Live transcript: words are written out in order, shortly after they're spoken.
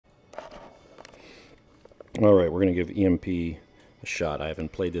All right, we're going to give EMP a shot. I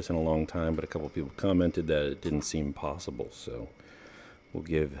haven't played this in a long time, but a couple people commented that it didn't seem possible, so we'll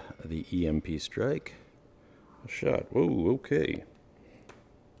give the EMP strike a shot. Whoa, okay.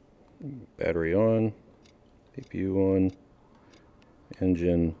 Battery on, APU on,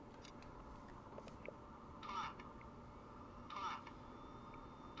 engine.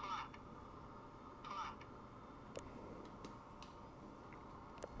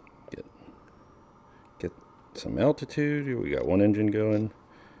 Get some altitude. We got one engine going.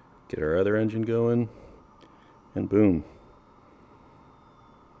 Get our other engine going, and boom.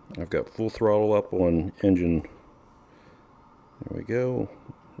 I've got full throttle up on engine. There we go.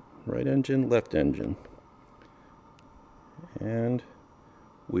 Right engine, left engine. And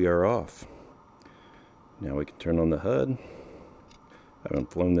we are off. Now we can turn on the HUD. I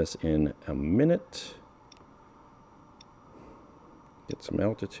haven't flown this in a minute. Get some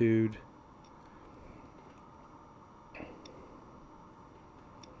altitude.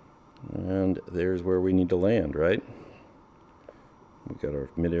 And there's where we need to land, right? We got our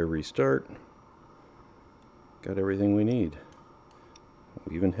mid-air restart. Got everything we need.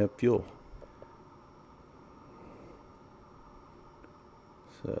 We even have fuel.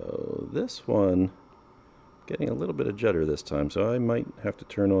 So this one, getting a little bit of judder this time, so I might have to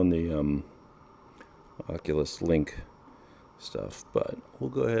turn on the Oculus Link stuff, but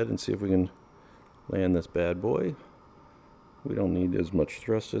we'll go ahead and see if we can land this bad boy. We don't need as much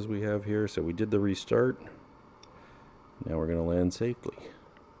thrust as we have here, so we did the restart. Now we're going to land safely.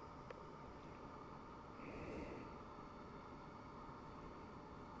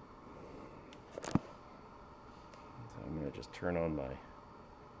 So I'm going to just turn on my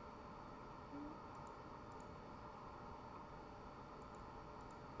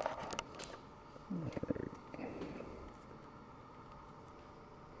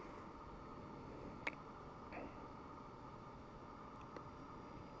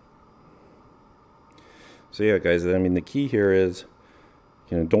So yeah, guys, I mean, the key here is,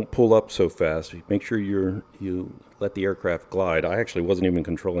 don't pull up so fast. Make sure you let the aircraft glide. I actually wasn't even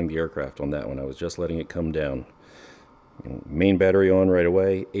controlling the aircraft on that one. I was just letting it come down. Main battery on right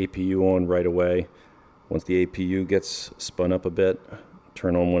away, APU on right away. Once the APU gets spun up a bit,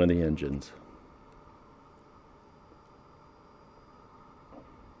 turn on one of the engines.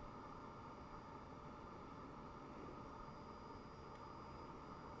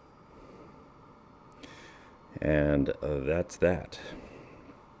 And that's that.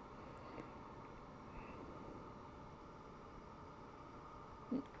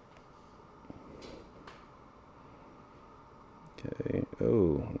 Okay,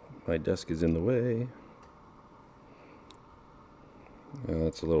 oh, my desk is in the way.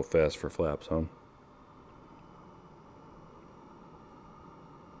 That's a little fast for flaps, huh?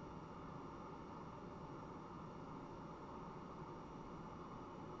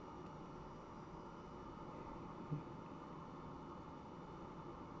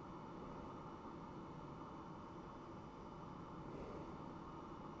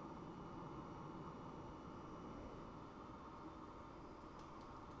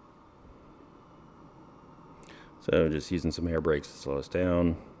 So just using some air brakes to slow us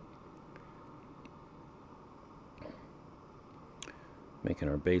down. Making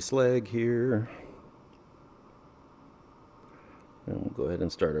our base leg here. And we'll go ahead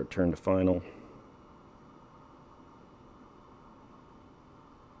and start our turn to final.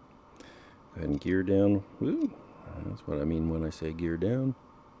 Go ahead and gear down. Woo! That's what I mean when I say gear down.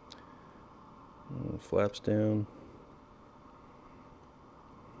 Flaps down.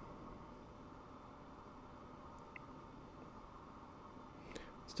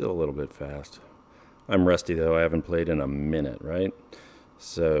 Still a little bit fast. I'm rusty though. I haven't played in a minute, right?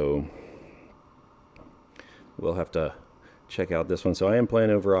 So we'll have to check out this one. So I am playing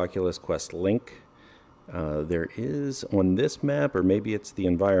over Oculus Quest Link. There is on this map, or maybe it's the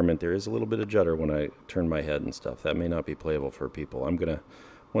environment, there is a little bit of judder when I turn my head and stuff. That may not be playable for people. I'm gonna,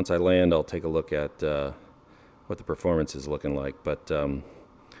 once I land, I'll take a look at what the performance is looking like. But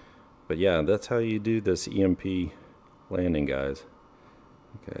yeah, that's how you do this EMP landing, guys.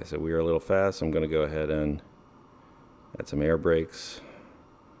 Okay, so we are a little fast. I'm going to go ahead and add some air brakes.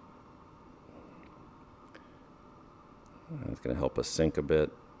 That's going to help us sink a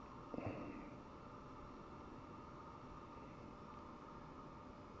bit.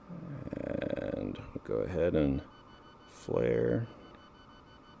 And we'll go ahead and flare.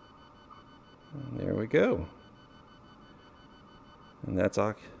 And there we go. And that's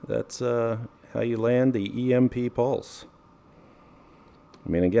how you land the EMP pulse. I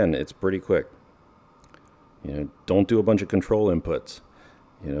mean, again, it's pretty quick. Don't do a bunch of control inputs.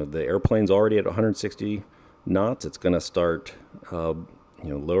 The airplane's already at 160 knots, it's going to start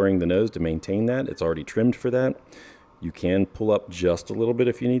lowering the nose to maintain that. It's already trimmed for that. You can pull up just a little bit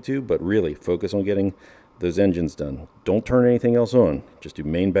if you need to, but really focus on getting those engines done. Don't turn anything else on. Just do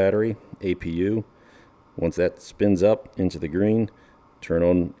main battery, APU. Once that spins up into the green, turn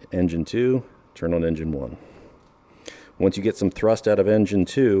on engine 2, turn on engine 1. Once you get some thrust out of engine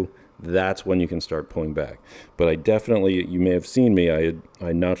 2, that's when you can start pulling back. But I definitely, you may have seen me,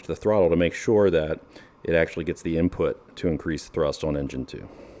 I notched the throttle to make sure that it actually gets the input to increase thrust on engine 2.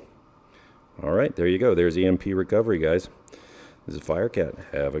 All right, there you go. There's EMP recovery, guys. This is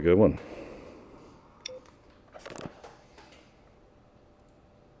Firecat. Have a good one.